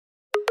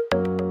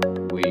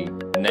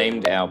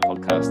named our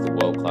podcast the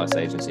World Class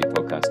Agency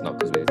Podcast, not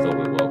because we thought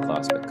we were world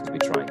class, but because we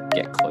try and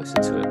get closer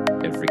to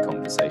it every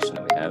conversation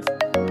that we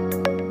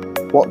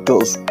have. What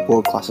does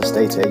World Class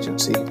Estate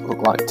Agency look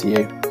like to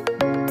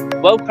you?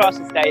 World Class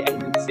Estate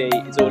Agency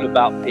is all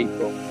about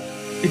people.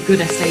 A good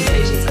estate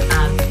agent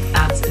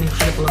adds an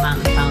incredible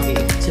amount of value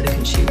to the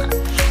consumer.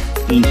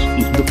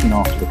 He's looking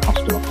after the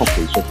customer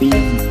properly, so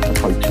being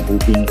approachable,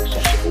 being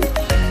accessible.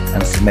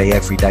 And for me,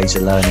 every day's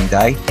a learning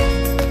day.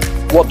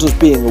 What does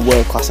being a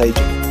world-class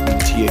agent mean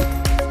to you?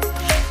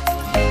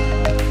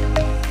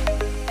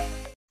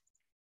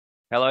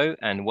 Hello,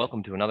 and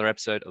welcome to another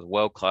episode of the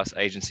World Class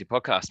Agency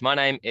Podcast. My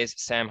name is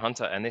Sam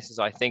Hunter, and this is,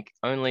 I think,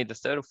 only the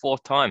third or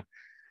fourth time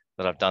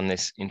that I've done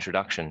this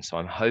introduction. So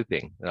I'm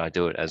hoping that I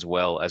do it as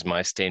well as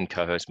my esteemed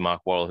co-host,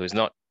 Mark Worrell, who's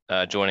not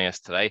joining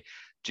us today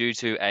due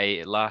to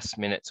a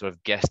last-minute sort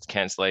of guest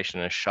cancellation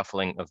and a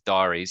shuffling of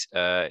diaries.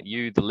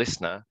 You, the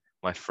listener,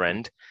 my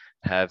friend,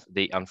 have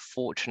the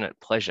unfortunate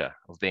pleasure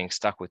of being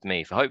stuck with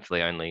me for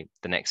hopefully only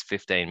the next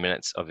 15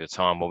 minutes of your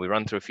time while we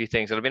run through a few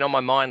things that have been on my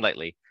mind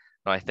lately,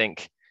 and I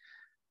think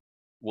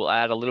will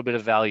add a little bit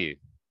of value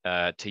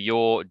to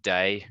your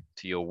day,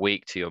 to your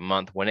week, to your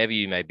month, whenever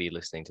you may be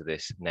listening to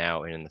this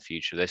now and in the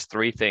future. There's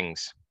three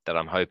things that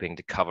I'm hoping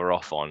to cover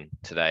off on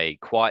today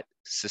quite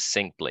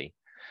succinctly,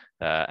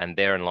 and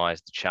therein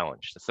lies the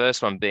challenge. The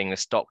first one being the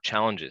stock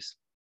challenges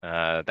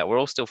that we're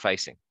all still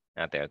facing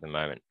out there at the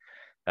moment.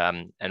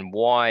 And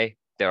why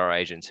there are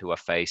agents who are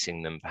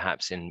facing them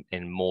perhaps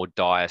in more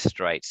dire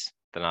straits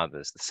than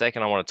others. The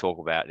second I want to talk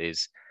about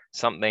is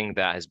something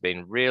that has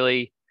been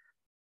really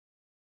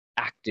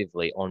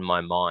actively on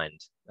my mind,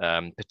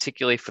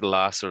 particularly for the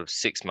last sort of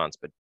 6 months,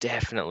 but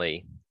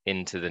definitely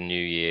into the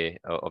new year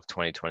of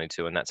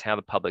 2022. And that's how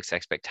the public's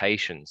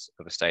expectations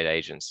of estate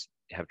agents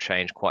have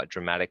changed quite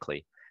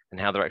dramatically, and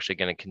how they're actually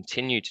going to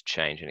continue to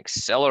change and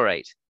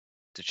accelerate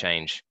to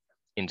change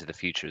into the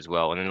future as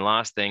well. And then the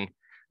last thing,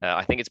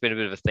 I think it's been a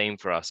bit of a theme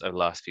for us over the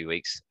last few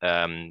weeks,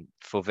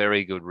 for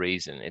very good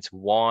reason. It's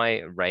why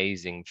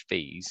raising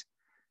fees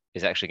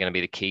is actually going to be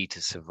the key to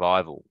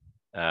survival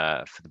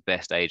for the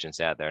best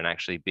agents out there, and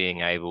actually being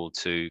able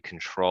to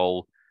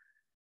control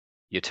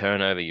your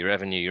turnover, your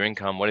revenue, your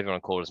income, whatever you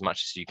want to call it, as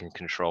much as you can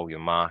control your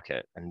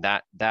market. And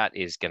that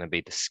is going to be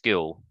the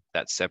skill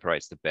that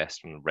separates the best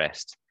from the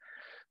rest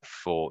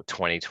for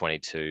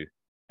 2022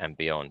 and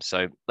beyond.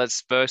 So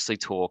let's firstly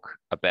talk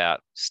about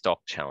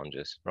stock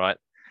challenges, right?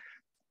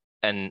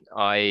 And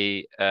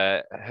I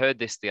heard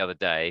this the other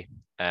day,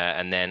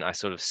 and then I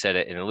sort of said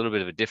it in a little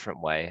bit of a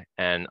different way.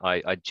 And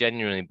I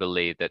genuinely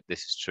believe that this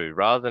is true.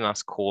 Rather than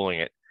us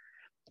calling it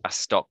a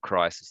stock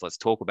crisis, let's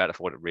talk about it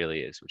for what it really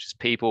is, which is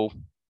people,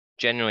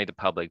 generally the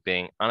public,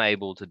 being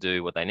unable to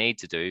do what they need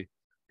to do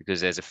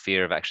because there's a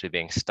fear of actually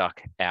being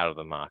stuck out of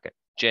the market,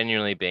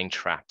 genuinely being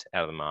trapped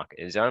out of the market.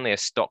 It is only a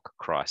stock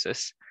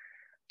crisis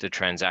to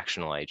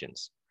transactional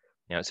agents.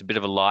 You know, it's a bit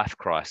of a life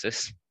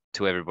crisis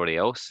to everybody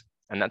else.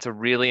 And that's a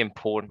really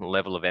important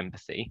level of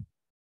empathy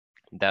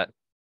that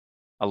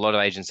a lot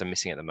of agents are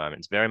missing at the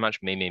moment. It's very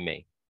much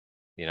me,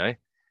 you know,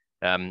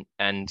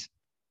 and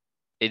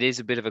it is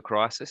a bit of a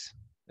crisis.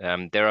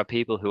 There are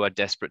people who are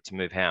desperate to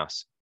move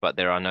house, but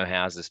there are no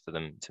houses for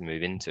them to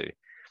move into.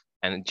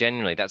 And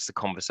generally, that's the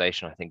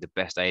conversation I think the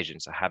best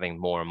agents are having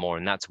more and more.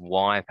 And that's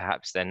why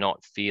perhaps they're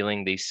not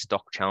feeling these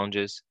stock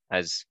challenges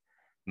as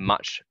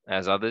much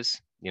as others.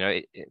 You know,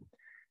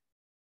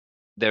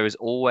 there is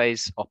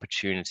always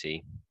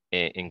opportunity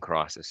in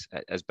crisis.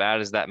 As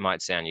bad as that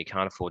might sound, you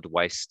can't afford to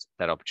waste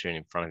that opportunity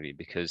in front of you,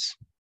 because,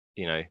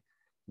 you know,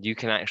 you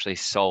can actually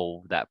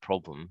solve that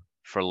problem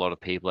for a lot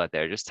of people out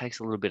there. It just takes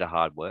a little bit of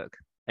hard work,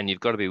 and you've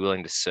got to be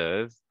willing to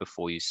serve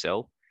before you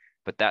sell.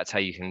 But that's how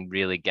you can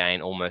really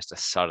gain almost a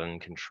sudden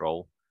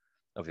control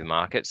of your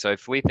market. So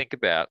if we think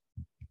about,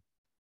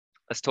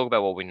 let's talk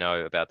about what we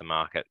know about the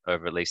market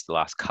over at least the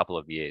last couple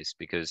of years,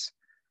 because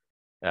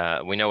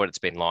we know what it's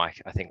been like.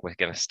 I think we're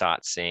going to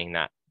start seeing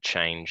that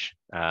change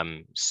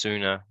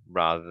sooner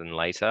rather than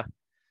later.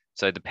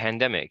 So the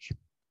pandemic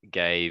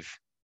gave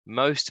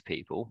most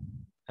people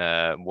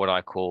what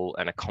I call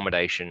an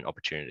accommodation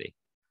opportunity.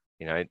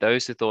 You know,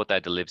 those who thought they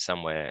had to live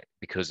somewhere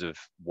because of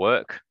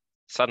work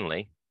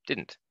suddenly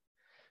didn't.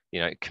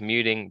 You know,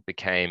 commuting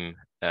became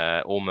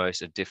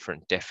almost a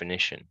different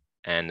definition,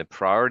 and the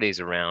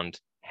priorities around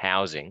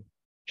housing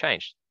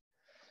changed.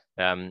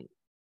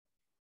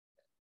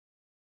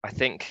 I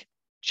think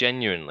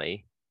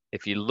genuinely,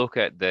 if you look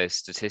at the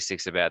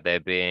statistics about there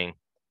being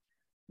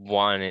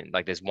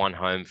there's one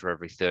home for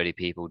every 30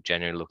 people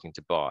generally looking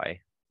to buy,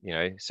 you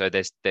know, so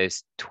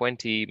there's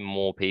 20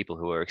 more people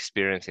who are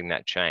experiencing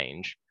that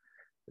change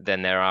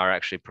than there are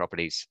actually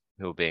properties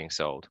who are being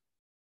sold,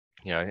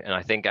 you know. And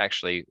I think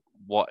actually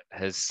what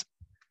has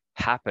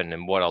happened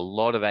and what a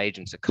lot of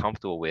agents are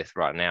comfortable with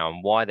right now,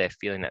 and why they're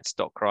feeling that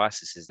stock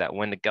crisis, is that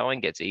when the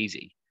going gets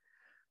easy,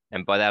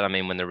 and by that I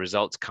mean when the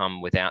results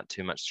come without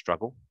too much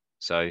struggle.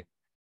 So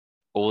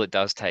all it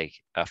does take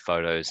are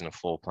photos and a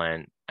floor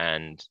plan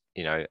and,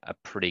 you know, a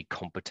pretty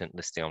competent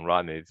listing on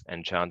Rightmove,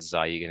 and chances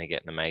are you're going to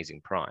get an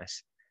amazing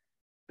price.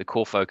 the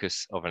core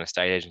focus of an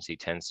estate agency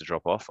tends to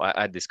drop off. I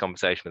had this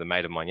conversation with a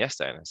mate of mine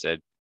yesterday, and I said,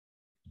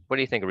 what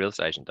do you think a real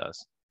estate agent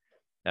does?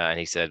 And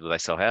he said, well, they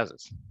sell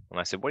houses. And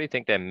I said, what do you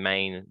think their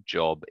main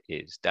job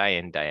is, day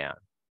in, day out?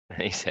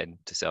 And he said,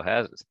 to sell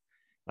houses.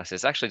 I said,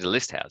 it's actually to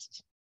list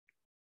houses,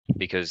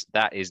 because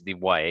that is the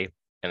way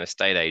an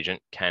estate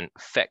agent can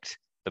affect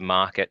the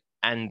market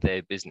and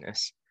their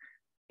business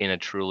in a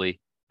truly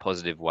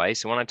positive way.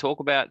 So when I talk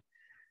about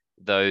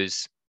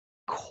those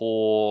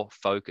core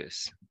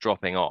focus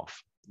dropping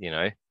off,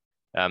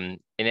 in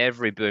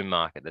every boom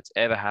market that's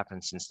ever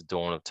happened since the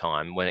dawn of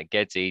time, when it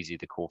gets easy,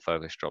 the core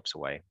focus drops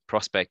away.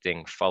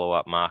 Prospecting,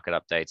 follow-up, market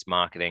updates,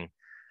 marketing,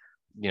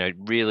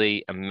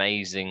 really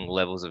amazing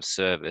levels of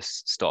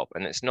service stop.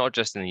 And it's not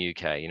just in the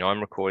UK.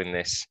 I'm recording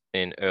this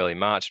in early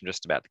March. I'm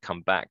just about to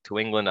come back to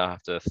England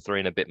after 3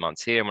 and a bit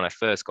months here. And when I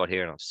first got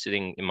here and I was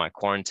sitting in my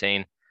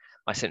quarantine,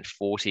 I sent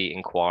 40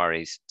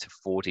 inquiries to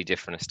 40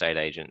 different estate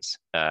agents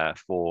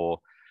for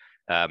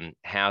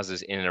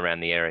houses in and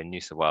around the area in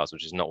New South Wales,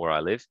 which is not where I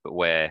live, but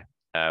where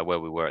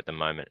we were at the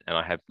moment. And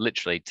I have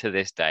literally to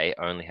this day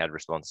only had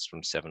responses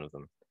from 7 of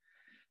them.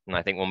 And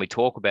I think when we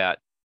talk about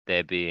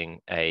there being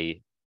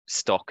a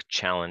stock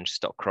challenge,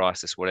 stock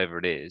crisis, whatever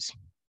it is,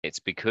 it's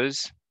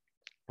because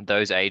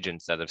those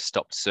agents that have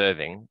stopped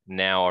serving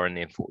now are in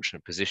the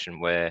unfortunate position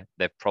where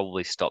they've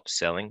probably stopped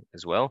selling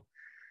as well.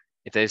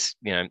 If there's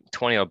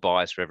 20 odd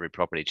buyers for every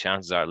property,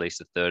 chances are at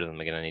least a third of them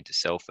are going to need to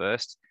sell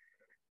first.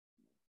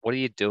 What are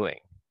you doing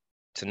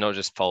to not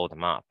just follow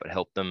them up, but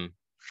help them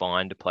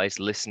find a place,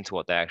 listen to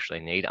what they actually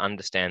need,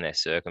 understand their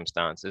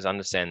circumstances,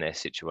 understand their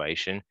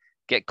situation,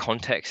 get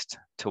context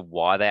to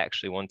why they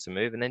actually want to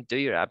move, and then do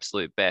your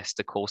absolute best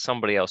to call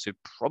somebody else who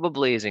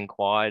probably has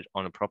inquired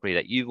on a property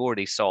that you've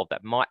already sold,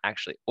 that might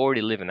actually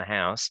already live in the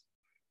house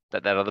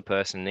that other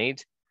person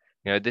needs.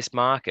 This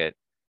market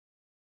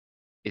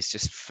is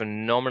just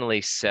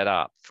phenomenally set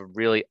up for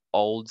really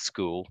old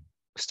school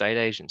estate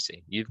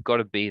agency. You've got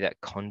to be that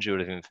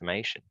conduit of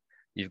information.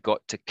 You've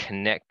got to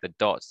connect the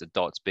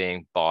dots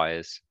being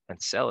buyers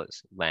and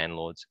sellers,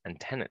 landlords and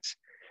tenants.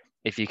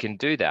 If you can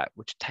do that,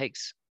 which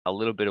takes a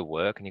little bit of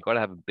work, and you've got to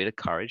have a bit of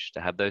courage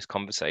to have those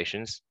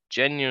conversations,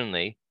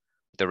 genuinely,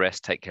 the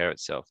rest take care of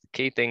itself. The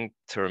key thing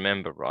to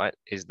remember, right,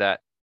 is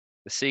that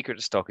the secret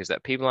to stock is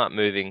that people aren't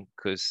moving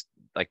because,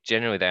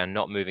 generally, they are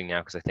not moving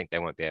now because they think they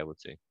won't be able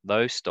to.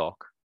 Low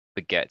stock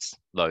begets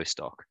low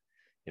stock.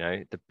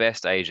 The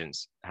best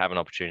agents have an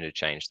opportunity to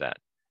change that.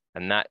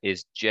 And that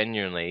is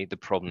genuinely the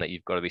problem that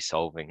you've got to be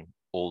solving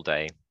all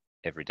day,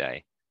 every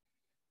day.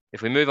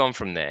 If we move on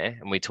from there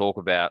and we talk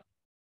about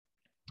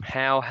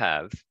how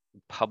have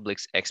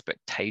public's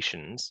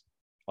expectations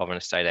of an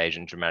estate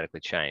agent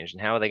dramatically changed,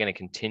 and how are they going to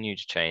continue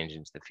to change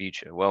into the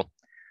future? Well,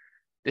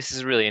 this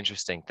is a really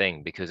interesting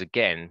thing because,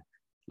 again,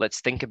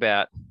 let's think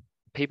about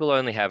people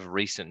only have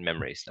recent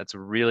memories. That's a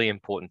really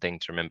important thing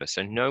to remember.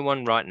 So no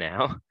one right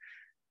now,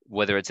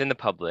 whether it's in the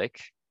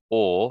public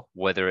or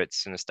whether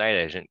it's an estate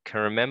agent, can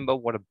remember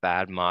what a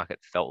bad market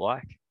felt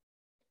like.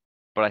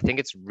 But I think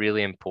it's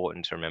really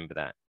important to remember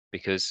that,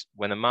 because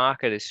when the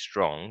market is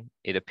strong,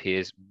 it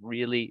appears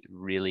really,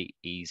 really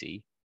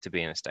easy to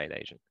be an estate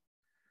agent.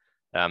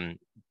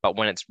 But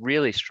when it's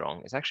really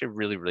strong, it's actually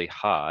really, really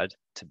hard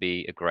to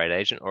be a great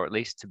agent, or at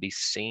least to be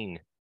seen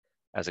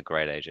as a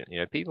great agent.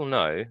 People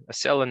know, a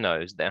seller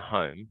knows their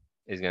home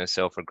is going to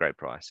sell for a great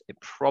price.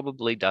 It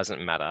probably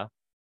doesn't matter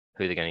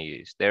who they're going to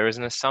use. There is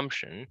an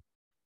assumption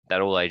that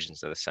all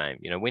agents are the same.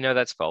 We know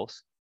that's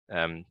false,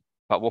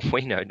 but what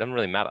we know doesn't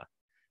really matter.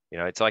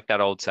 It's like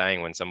that old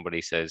saying when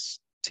somebody says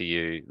to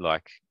you,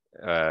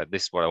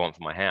 this is what I want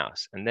for my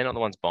house, and they're not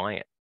the ones buying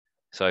it.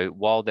 So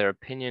while their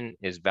opinion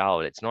is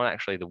valid, it's not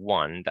actually the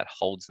one that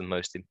holds the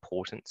most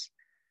importance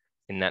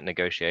in that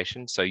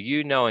negotiation. So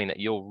knowing that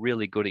you're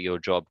really good at your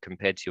job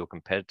compared to your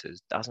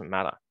competitors doesn't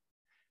matter.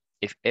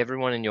 If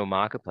everyone in your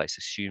marketplace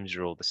assumes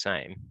you're all the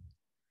same,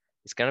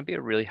 it's going to be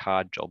a really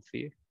hard job for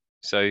you.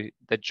 So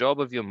the job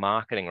of your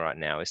marketing right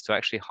now is to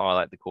actually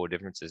highlight the core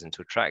differences and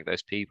to attract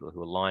those people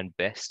who align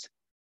best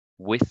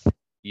with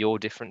your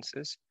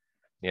differences.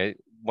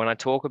 When I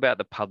talk about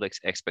the public's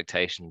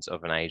expectations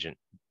of an agent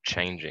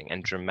changing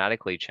and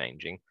dramatically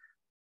changing,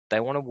 they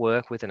want to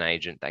work with an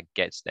agent that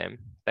gets them.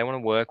 They want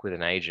to work with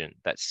an agent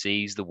that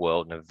sees the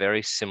world in a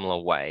very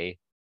similar way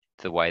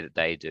to the way that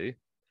they do.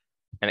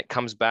 And it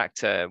comes back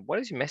to, what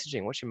is your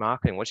messaging? What's your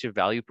marketing? What's your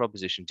value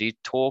proposition? Do you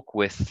talk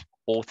with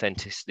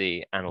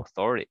authenticity and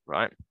authority,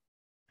 right?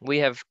 We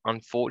have,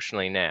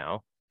 unfortunately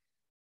now,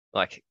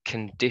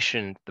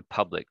 conditioned the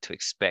public to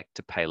expect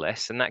to pay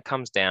less. And that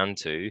comes down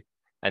to,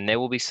 and there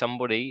will be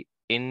somebody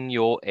in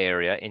your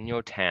area, in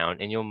your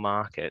town, in your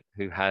market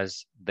who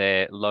has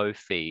their low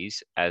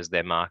fees as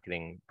their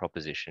marketing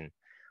proposition,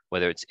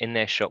 whether it's in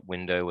their shop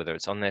window, whether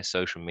it's on their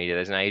social media.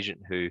 There's an agent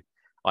who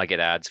I get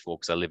ads for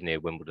because I live near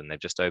Wimbledon. They've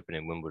just opened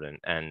in Wimbledon.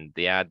 And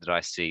the ad that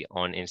I see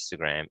on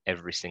Instagram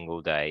every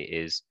single day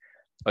is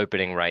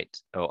opening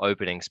rate or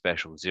opening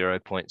special,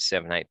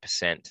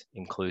 0.78%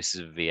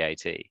 inclusive of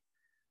VAT.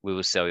 We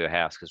will sell your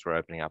house because we're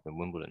opening up in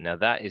Wimbledon. Now,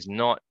 that is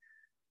not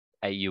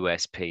a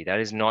USP. That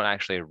is not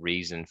actually a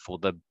reason for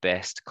the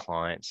best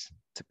clients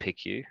to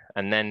pick you.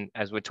 And then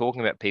as we're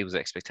talking about people's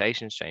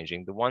expectations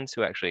changing, the ones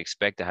who actually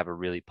expect to have a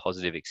really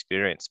positive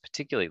experience,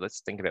 particularly,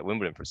 let's think about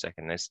Wimbledon for a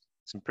second. There's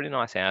some pretty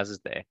nice houses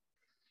there.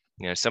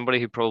 You know, somebody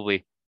who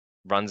probably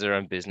runs their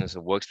own business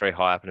or works very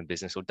high up in a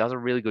business or does a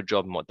really good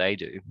job in what they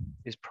do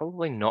is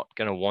probably not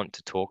going to want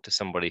to talk to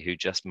somebody who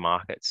just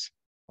markets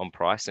on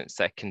price. And it's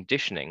that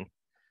conditioning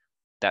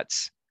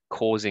that's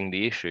causing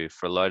the issue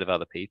for a load of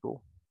other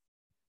people,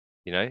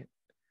 you know?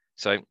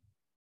 So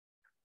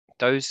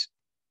those,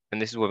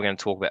 and this is where we're going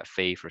to talk about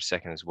fee for a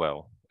second as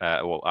well,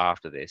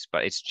 after this,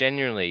 but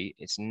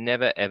it's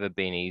never ever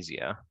been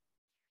easier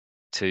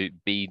to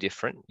be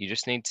different. You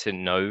just need to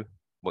know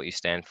what you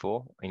stand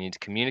for, and you need to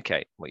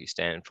communicate what you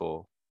stand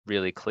for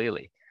really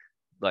clearly.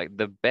 Like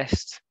the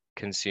best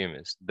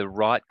consumers, the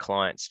right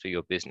clients for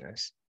your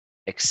business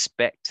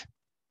expect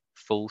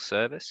full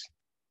service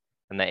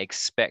and they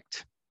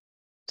expect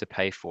to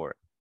pay for it.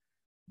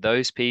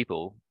 Those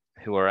people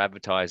who are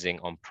advertising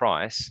on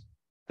price,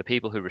 the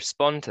people who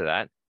respond to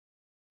that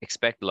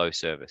expect low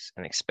service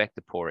and expect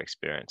the poor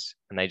experience,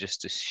 and they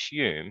just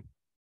assume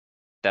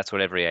that's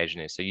what every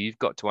agent is. So you've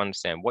got to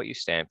understand what you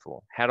stand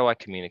for. How do I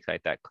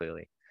communicate that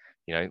clearly?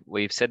 You know,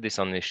 we've said this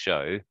on this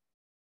show,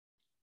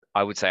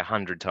 I would say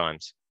 100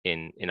 times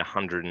in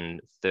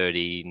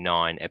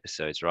 139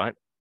 episodes, right?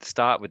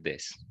 Start with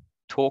this.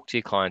 Talk to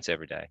your clients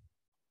every day.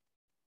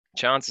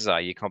 Chances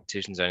are your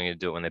competition's only going to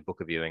do it when they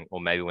book a viewing,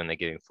 or maybe when they're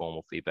giving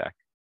formal feedback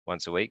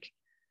once a week.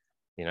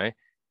 You know,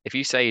 if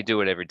you say you do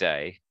it every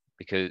day,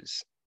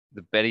 because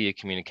the better your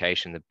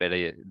communication, the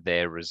better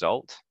their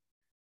result,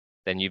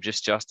 then you've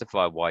just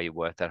justified why you're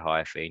worth that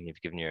higher fee, and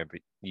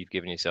you've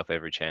given yourself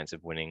every chance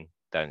of winning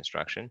that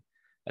instruction.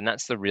 And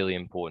that's the really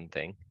important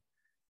thing,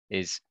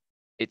 is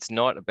it's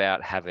not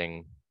about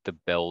having the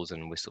bells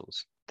and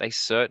whistles. They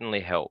certainly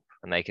help,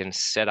 and they can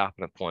set up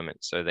an appointment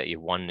so that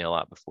you're 1-0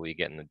 up before you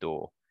get in the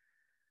door.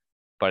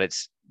 But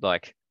it's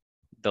like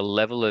the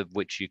level of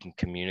which you can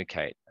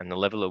communicate and the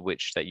level of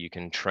which that you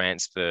can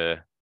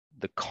transfer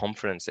the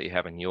confidence that you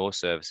have in your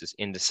services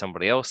into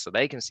somebody else, so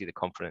they can see the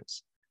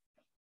confidence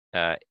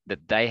that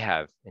they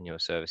have in your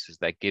services,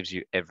 that gives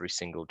you every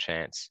single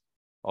chance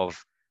of,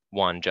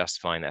 one,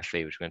 justifying that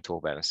fee, which we're going to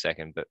talk about in a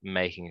second, but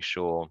making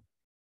sure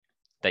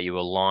that you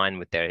align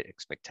with their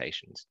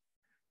expectations.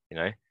 You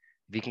know,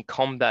 if you can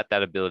combat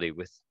that ability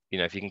with, you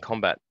know, if you can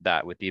combat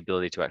that with the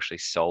ability to actually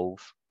solve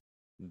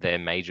their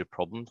major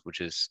problems,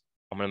 which is,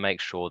 I'm going to make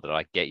sure that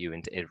I get you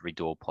into every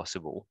door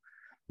possible,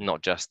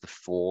 not just the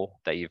 4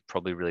 that you've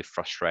probably really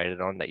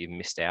frustrated on, that you've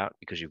missed out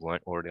because you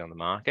weren't already on the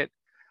market.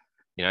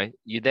 You know,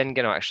 you're then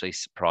going to actually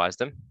surprise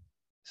them.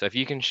 So if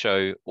you can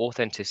show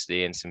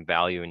authenticity and some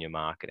value in your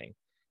marketing,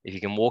 if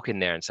you can walk in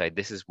there and say,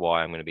 this is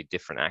why I'm going to be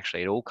different,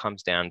 actually, it all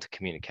comes down to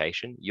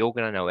communication. You're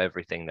going to know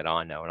everything that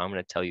I know, and I'm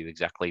going to tell you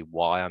exactly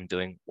why I'm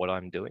doing what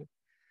I'm doing.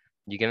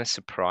 You're going to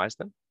surprise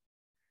them.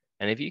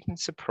 And if you can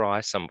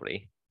surprise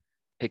somebody,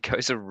 it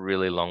goes a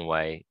really long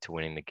way to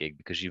winning the gig,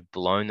 because you've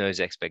blown those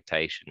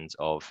expectations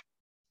of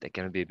they're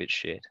going to be a bit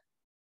shit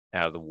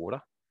out of the water.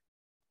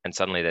 And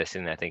suddenly they're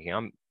sitting there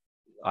thinking,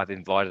 I've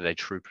invited a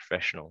true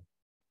professional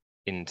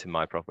into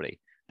my property.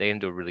 They're going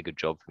to do a really good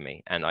job for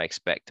me, and I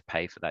expect to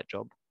pay for that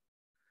job.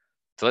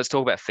 So let's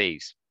talk about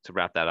fees to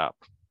wrap that up.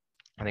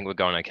 I think we're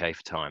going okay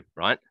for time,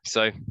 right?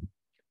 So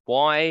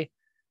why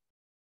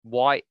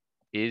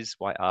is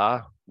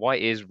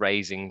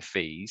raising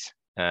fees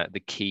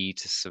the key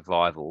to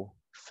survival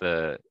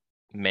for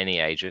many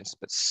agents,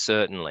 but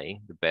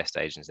certainly the best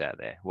agents out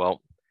there?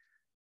 Well,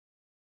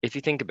 if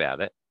you think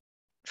about it,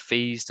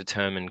 fees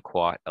determine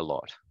quite a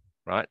lot,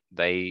 right?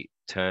 They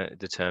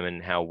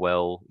determine how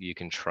well you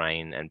can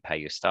train and pay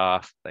your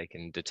staff. They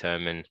can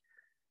determine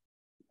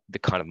the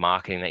kind of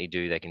marketing that you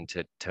do. They can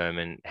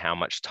determine how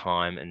much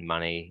time and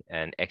money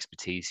and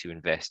expertise you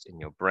invest in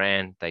your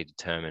brand. They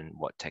determine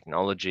what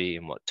technology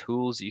and what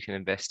tools you can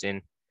invest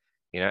in,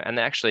 you know, and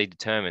that actually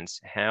determines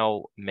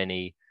how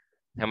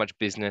much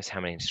business, how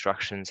many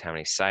instructions, how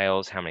many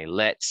sales, how many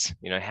lets,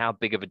 you know, how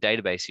big of a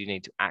database you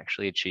need to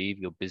actually achieve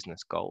your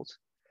business goals.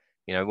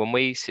 You know, when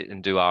we sit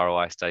and do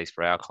ROI studies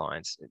for our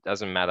clients, it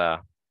doesn't matter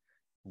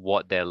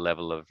what their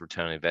level of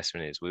return on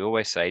investment is. We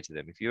always say to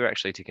them, if you're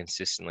actually to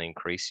consistently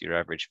increase your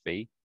average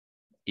fee,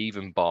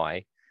 even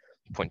by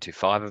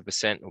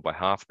 0.25% or by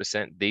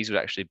 0.5%, these would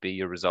actually be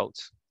your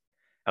results.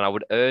 And I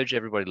would urge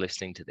everybody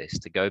listening to this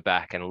to go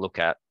back and look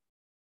at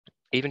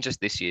even just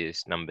this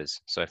year's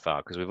numbers so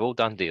far, because we've all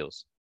done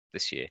deals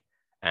this year.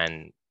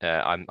 And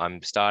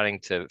I'm starting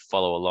to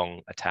follow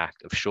along a tack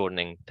of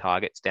shortening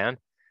targets down.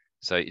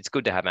 So it's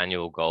good to have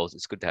annual goals.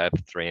 It's good to have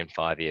 3 and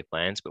 5 year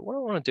plans. But what do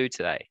I want to do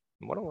today?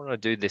 What do I want to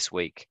do this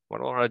week? What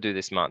do I want to do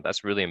this month?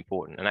 That's really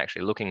important. And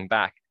actually looking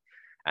back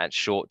at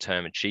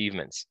short-term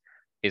achievements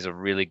is a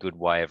really good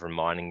way of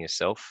reminding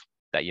yourself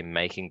that you're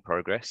making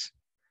progress,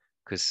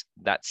 because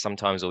that's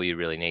sometimes all you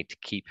really need to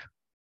keep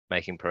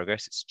making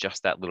progress. It's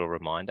just that little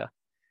reminder.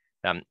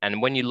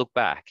 And when you look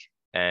back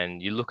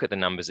and you look at the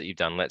numbers that you've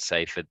done, let's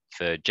say for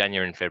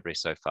January and February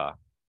so far,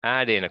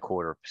 add in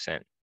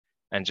 0.25%.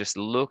 and just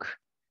look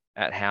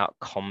at how it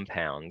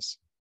compounds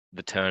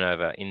the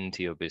turnover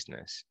into your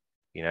business.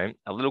 You know,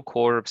 a little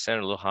 0.25%, a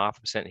little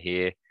 0.5%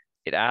 here,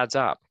 it adds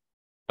up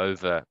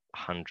over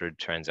 100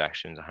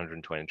 transactions,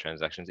 120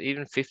 transactions,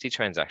 even 50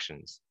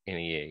 transactions in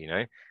a year. You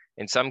know,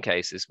 in some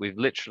cases, we've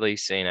literally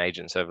seen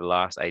agents over the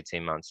last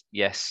 18 months.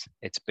 Yes,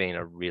 it's been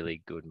a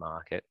really good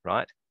market,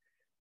 right?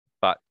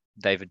 But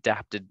they've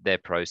adapted their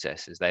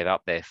processes, they've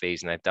upped their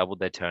fees, and they've doubled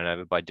their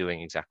turnover by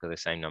doing exactly the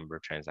same number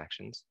of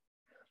transactions.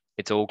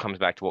 It all comes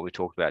back to what we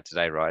talked about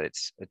today, right?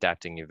 It's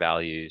adapting your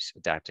values,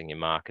 adapting your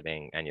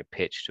marketing and your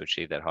pitch to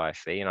achieve that higher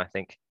fee. And I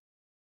think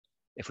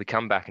if we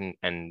come back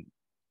and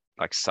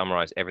like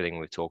summarize everything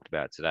we've talked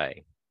about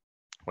today,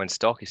 when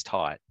stock is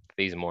tight,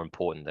 fees are more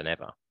important than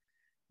ever.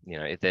 You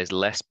know, if there's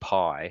less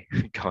pie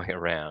going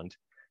around,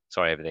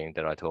 sorry, everything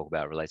that I talk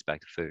about relates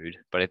back to food,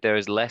 but if there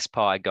is less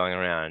pie going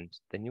around,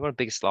 then you want a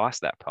bigger slice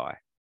of that pie,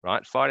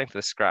 right? Fighting for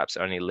the scraps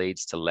only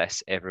leads to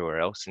less everywhere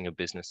else in your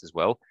business as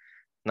well.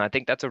 And I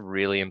think that's a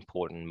really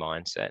important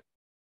mindset.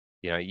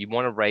 You know, you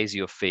want to raise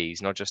your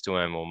fees, not just to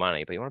earn more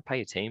money, but you want to pay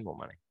your team more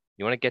money.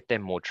 You want to get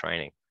them more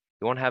training.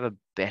 You want to have a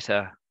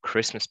better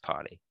Christmas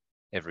party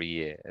every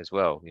year as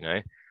well. You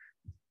know,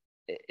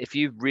 if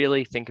you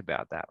really think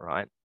about that,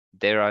 right,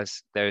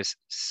 there's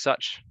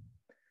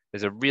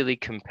a really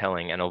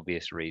compelling and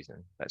obvious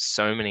reason that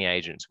so many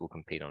agents will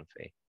compete on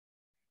fee.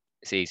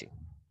 It's easy.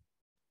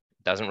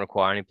 It doesn't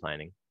require any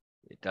planning.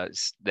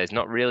 There's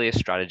not really a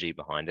strategy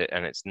behind it,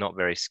 and it's not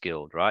very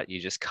skilled, right?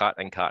 You just cut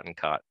and cut and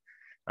cut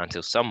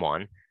until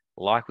someone,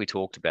 like we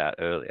talked about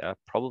earlier,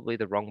 probably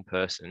the wrong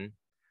person,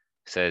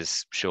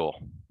 says, sure,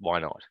 why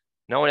not?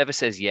 No one ever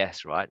says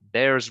yes, right?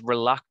 They're as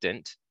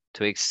reluctant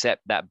to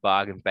accept that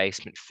bargain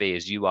basement fee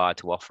as you are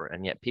to offer it,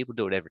 and yet people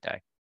do it every day.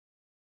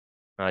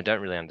 And I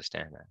don't really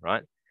understand that,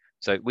 right?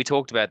 So we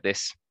talked about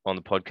this on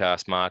the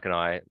podcast, Mark and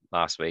I,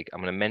 last week.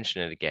 I'm going to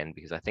mention it again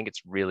because I think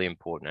it's really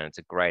important and it's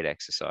a great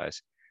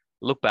exercise.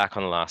 Look back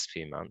on the last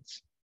few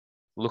months,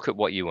 look at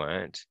what you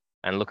earned,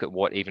 and look at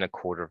what even a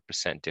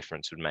 0.25%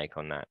 difference would make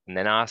on that. And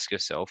then ask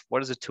yourself, what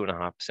does a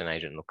 2.5%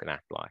 agent look and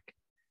act like?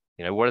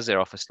 You know, what does their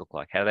office look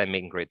like? How do they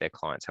meet and greet their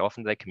clients? How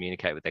often do they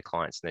communicate with their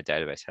clients in their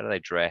database? How do they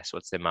dress?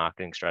 What's their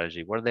marketing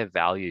strategy? What are their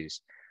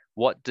values?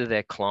 What do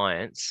their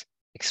clients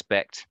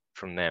expect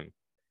from them?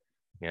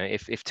 You know,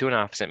 if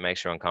 2.5%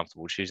 makes you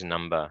uncomfortable, choose a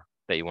number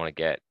that you want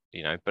to get,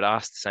 you know, but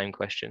ask the same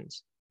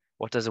questions.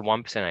 What does a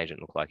 1% agent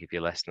look like if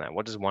you're less than that?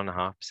 What does a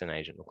 1.5%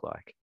 agent look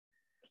like?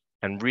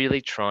 And really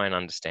try and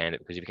understand it,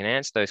 because if you can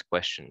answer those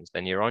questions,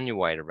 then you're on your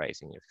way to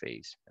raising your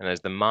fees. And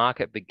as the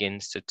market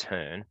begins to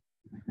turn,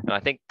 and I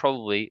think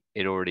probably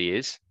it already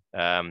is,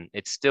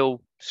 it's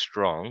still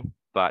strong,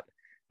 but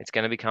it's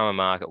going to become a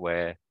market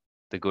where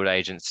the good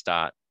agents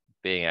start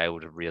being able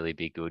to really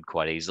be good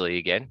quite easily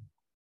again.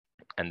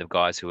 And the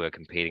guys who are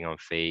competing on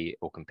fee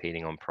or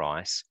competing on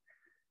price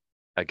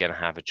are going to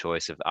have a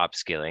choice of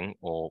upskilling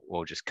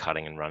or just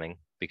cutting and running.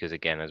 Because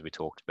again, as we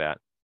talked about,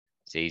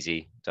 it's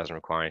easy, doesn't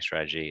require any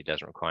strategy, it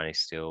doesn't require any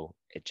skill,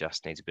 it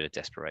just needs a bit of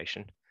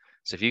desperation.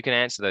 So if you can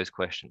answer those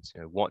questions,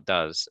 you know, what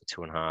does a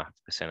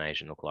 2.5%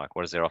 agent look like?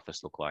 What does their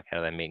office look like? How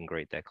do they meet and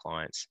greet their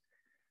clients?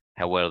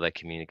 How well do they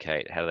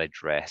communicate? How do they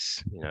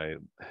dress? You know,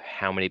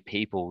 how many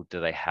people do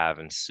they have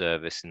and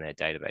service in their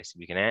database? If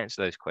you can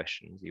answer those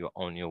questions, you're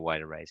on your way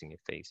to raising your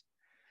fees.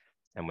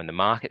 And when the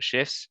market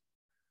shifts,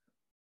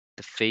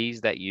 the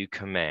fees that you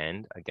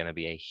command are going to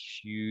be a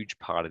huge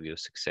part of your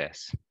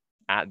success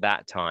at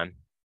that time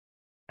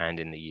and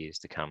in the years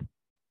to come.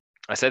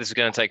 I said this was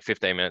going to take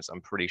 15 minutes.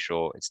 I'm pretty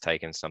sure it's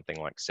taken something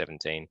like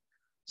 17.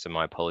 So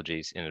my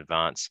apologies in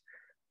advance.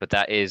 But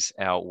that is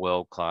our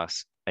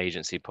world-class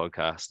agency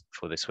podcast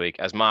for this week.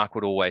 As Mark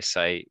would always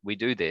say, we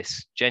do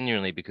this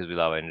genuinely because we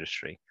love our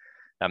industry.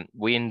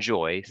 We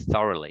enjoy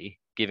thoroughly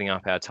giving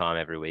up our time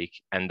every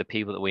week, and the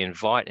people that we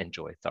invite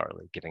enjoy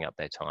thoroughly giving up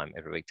their time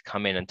every week to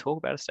come in and talk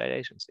about a state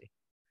agency.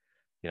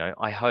 You know,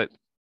 I hope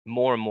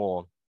more and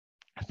more,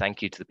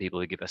 thank you to the people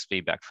who give us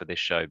feedback for this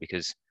show,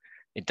 because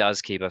it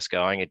does keep us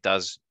going. It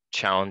does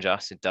challenge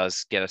us. It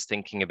does get us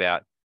thinking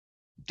about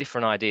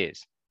different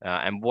ideas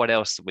and what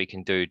else we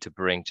can do to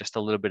bring just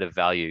a little bit of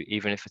value,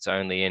 even if it's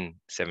only in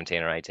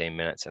 17 or 18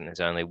 minutes and there's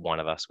only one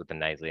of us with a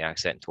nasally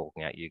accent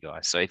talking at you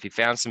guys. So if you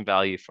found some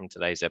value from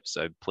today's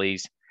episode,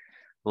 please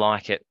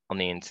like it on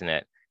the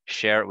internet,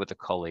 share it with a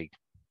colleague,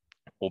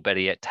 or better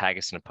yet, tag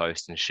us in a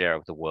post and share it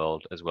with the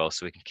world as well,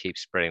 so we can keep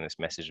spreading this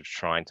message of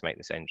trying to make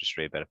this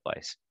industry a better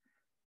place.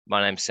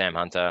 My name's Sam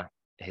Hunter.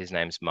 His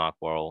name's Mark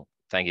Worrell.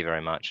 Thank you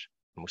very much,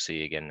 and we'll see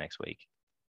you again next week.